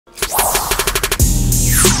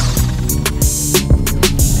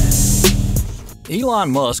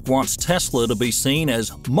Elon Musk wants Tesla to be seen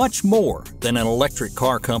as much more than an electric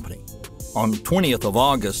car company. On 20th of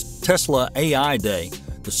August, Tesla AI Day,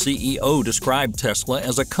 the CEO described Tesla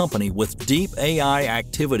as a company with deep AI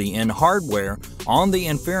activity in hardware on the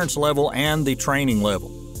inference level and the training level.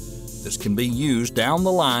 This can be used down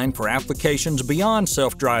the line for applications beyond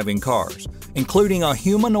self-driving cars, including a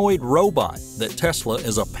humanoid robot that Tesla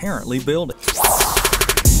is apparently building.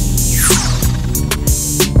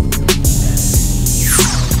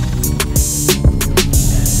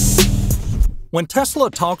 When Tesla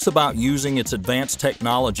talks about using its advanced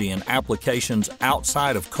technology in applications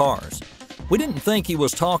outside of cars, we didn't think he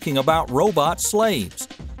was talking about robot slaves.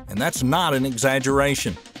 And that's not an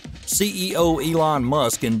exaggeration. CEO Elon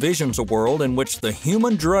Musk envisions a world in which the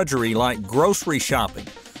human drudgery like grocery shopping,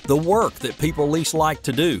 the work that people least like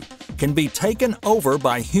to do, can be taken over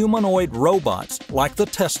by humanoid robots like the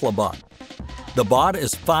Tesla Bot. The bot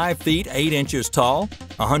is 5 feet 8 inches tall,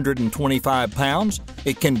 125 pounds,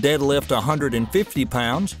 it can deadlift 150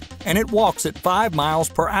 pounds, and it walks at 5 miles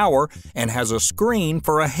per hour and has a screen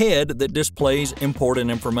for a head that displays important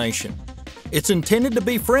information. It's intended to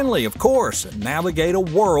be friendly, of course, and navigate a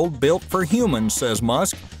world built for humans, says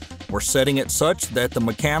Musk. We're setting it such that the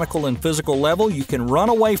mechanical and physical level you can run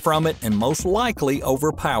away from it and most likely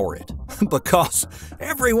overpower it. Because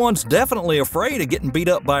everyone's definitely afraid of getting beat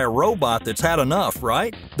up by a robot that's had enough,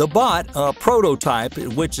 right? The bot, a prototype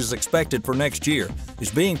which is expected for next year, is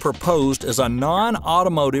being proposed as a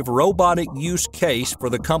non-automotive robotic use case for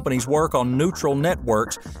the company's work on neural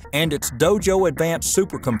networks and its DoJo advanced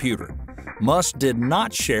supercomputer. Musk did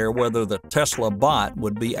not share whether the Tesla bot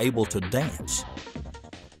would be able to dance.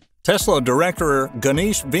 Tesla director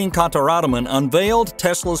Ganesh Venkataramanan unveiled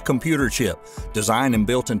Tesla's computer chip, designed and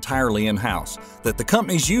built entirely in-house, that the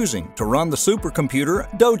company's using to run the supercomputer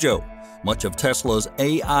DoJo. Much of Tesla's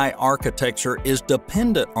AI architecture is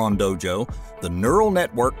dependent on DoJo, the neural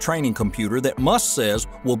network training computer that Musk says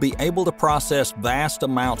will be able to process vast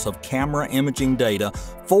amounts of camera imaging data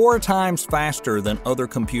 4 times faster than other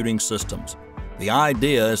computing systems. The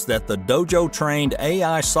idea is that the DoJo-trained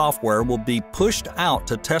AI software will be pushed out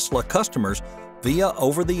to Tesla customers via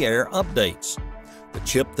over-the-air updates. The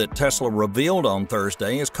chip that Tesla revealed on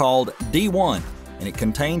Thursday is called D1, and it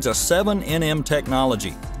contains a 7nm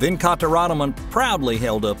technology. Venkataramanan proudly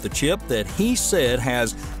held up the chip that he said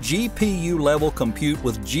has GPU-level compute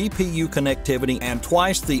with GPU connectivity and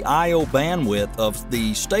twice the I/O bandwidth of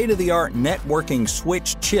the state-of-the-art networking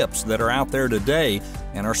switch chips that are out there today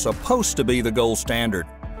and are supposed to be the gold standard.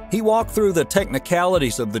 He walked through the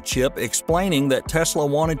technicalities of the chip, explaining that Tesla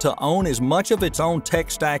wanted to own as much of its own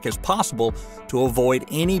tech stack as possible to avoid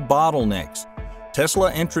any bottlenecks.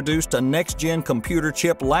 Tesla introduced a next-gen computer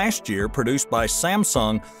chip last year produced by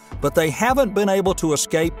Samsung, but they haven't been able to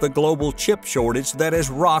escape the global chip shortage that has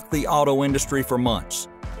rocked the auto industry for months.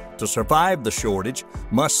 To survive the shortage,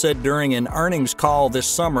 Musk said during an earnings call this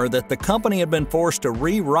summer that the company had been forced to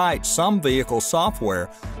rewrite some vehicle software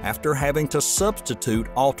after having to substitute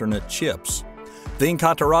alternate chips.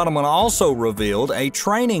 Venkataramanan also revealed a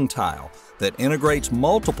training tile that integrates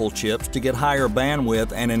multiple chips to get higher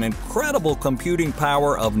bandwidth and an incredible computing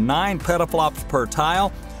power of 9 petaflops per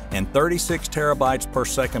tile and 36 terabytes per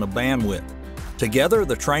second of bandwidth. Together,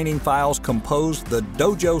 the training files compose the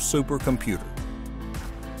DoJo supercomputer.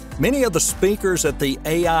 Many of the speakers at the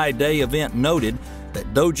AI Day event noted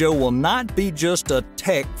that DoJo will not be just a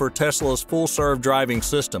tech for Tesla's full-serve driving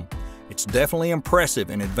system. It's definitely impressive,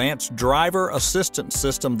 an advanced driver assistance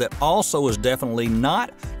system that also is definitely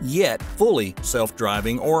not yet fully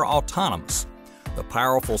self-driving or autonomous. The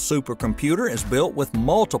powerful supercomputer is built with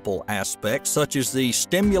multiple aspects such as the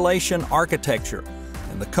stimulation architecture,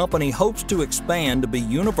 and the company hopes to expand to be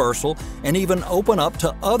universal and even open up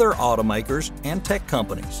to other automakers and tech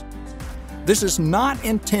companies. This is not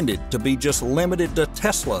intended to be just limited to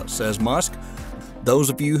Tesla, says Musk.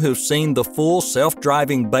 Those of you who've seen the full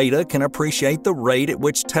self-driving beta can appreciate the rate at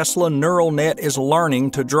which Tesla neural net is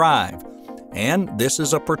learning to drive. And this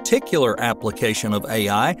is a particular application of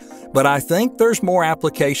AI, but I think there's more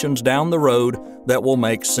applications down the road that will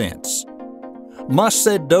make sense. Musk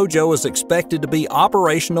said DoJo is expected to be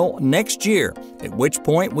operational next year, at which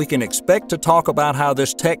point we can expect to talk about how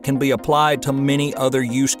this tech can be applied to many other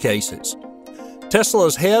use cases.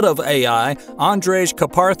 Tesla's head of AI, Andrej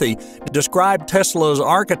Karpathy, described Tesla's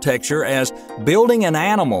architecture as building an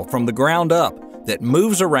animal from the ground up that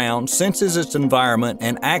moves around, senses its environment,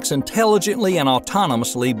 and acts intelligently and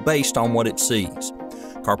autonomously based on what it sees.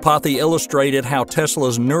 Karpathy illustrated how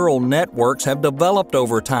Tesla's neural networks have developed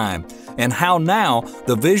over time, and how now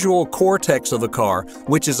the visual cortex of the car,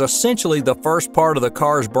 which is essentially the first part of the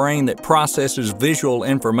car's brain that processes visual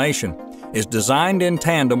information, is designed in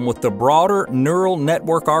tandem with the broader neural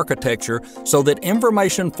network architecture so that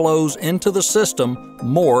information flows into the system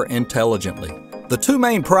more intelligently. The two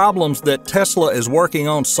main problems that Tesla is working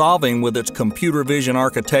on solving with its computer vision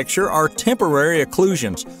architecture are temporary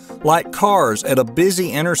occlusions, like cars at a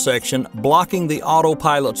busy intersection blocking the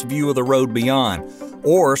autopilot's view of the road beyond,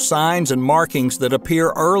 or signs and markings that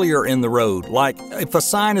appear earlier in the road, like if a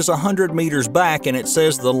sign is 100 meters back and it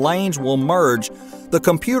says the lanes will merge. The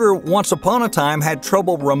computer once upon a time had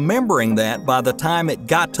trouble remembering that by the time it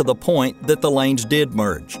got to the point that the lanes did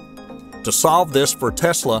merge. To solve this for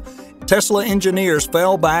Tesla engineers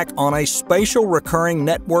fell back on a spatial recurring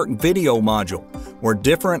network video module, where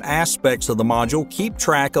different aspects of the module keep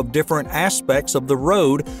track of different aspects of the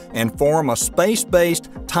road and form a space-based,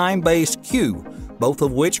 time-based queue, both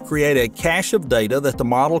of which create a cache of data that the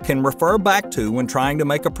model can refer back to when trying to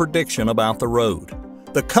make a prediction about the road.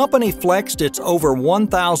 The company flexed its over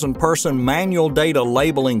 1,000-person manual data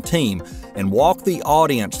labeling team and walked the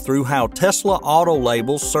audience through how Tesla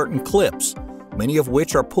auto-labels certain clips, many of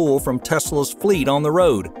which are pulled from Tesla's fleet on the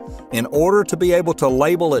road, in order to be able to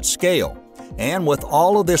label at scale. And with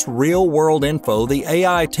all of this real-world info, the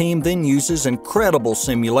AI team then uses incredible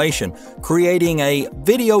simulation, creating a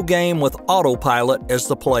video game with autopilot as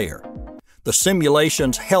the player. The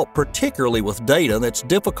simulations help particularly with data that's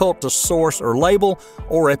difficult to source or label,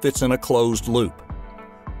 or if it's in a closed loop.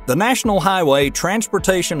 The National Highway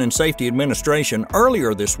Transportation and Safety Administration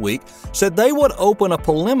earlier this week said they would open a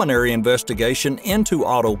preliminary investigation into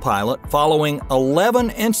autopilot following 11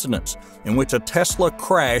 incidents in which a Tesla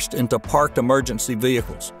crashed into parked emergency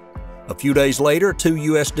vehicles. A few days later, 2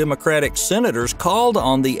 U.S. Democratic senators called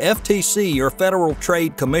on the FTC, or Federal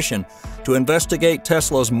Trade Commission, to investigate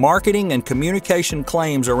Tesla's marketing and communication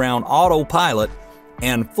claims around autopilot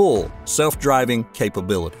and full self-driving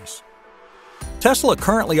capabilities. Tesla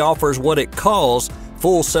currently offers what it calls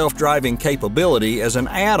full self-driving capability as an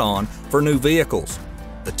add-on for new vehicles.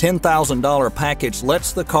 The $10,000 package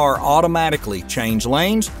lets the car automatically change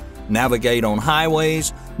lanes, navigate on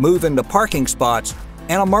highways, move into parking spots,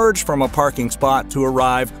 and emerge from a parking spot to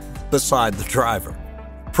arrive beside the driver.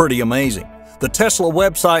 Pretty amazing. The Tesla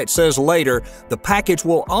website says later the package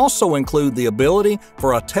will also include the ability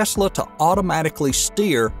for a Tesla to automatically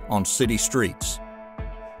steer on city streets.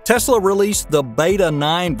 Tesla released the Beta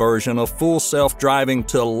 9 version of full self-driving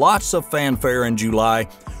to lots of fanfare in July,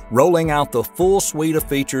 rolling out the full suite of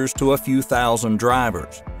features to a few thousand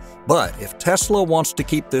drivers. But if Tesla wants to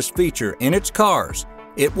keep this feature in its cars,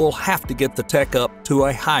 it will have to get the tech up to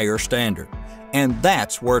a higher standard. And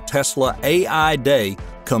that's where Tesla AI Day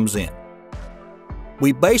comes in.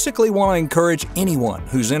 We basically want to encourage anyone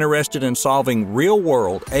who's interested in solving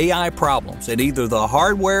real-world AI problems at either the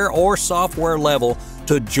hardware or software level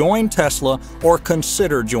to join Tesla or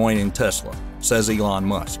consider joining Tesla, says Elon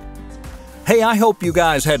Musk. Hey, I hope you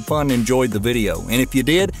guys had fun and enjoyed the video, and if you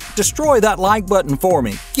did, destroy that like button for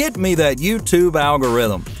me. Get me that YouTube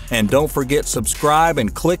algorithm. And don't forget subscribe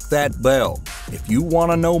and click that bell. If you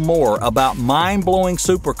want to know more about mind-blowing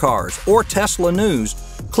supercars or Tesla news,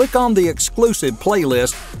 click on the exclusive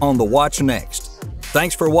playlist on the Watch Next.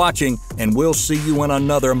 Thanks for watching, and we'll see you in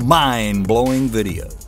another mind-blowing video.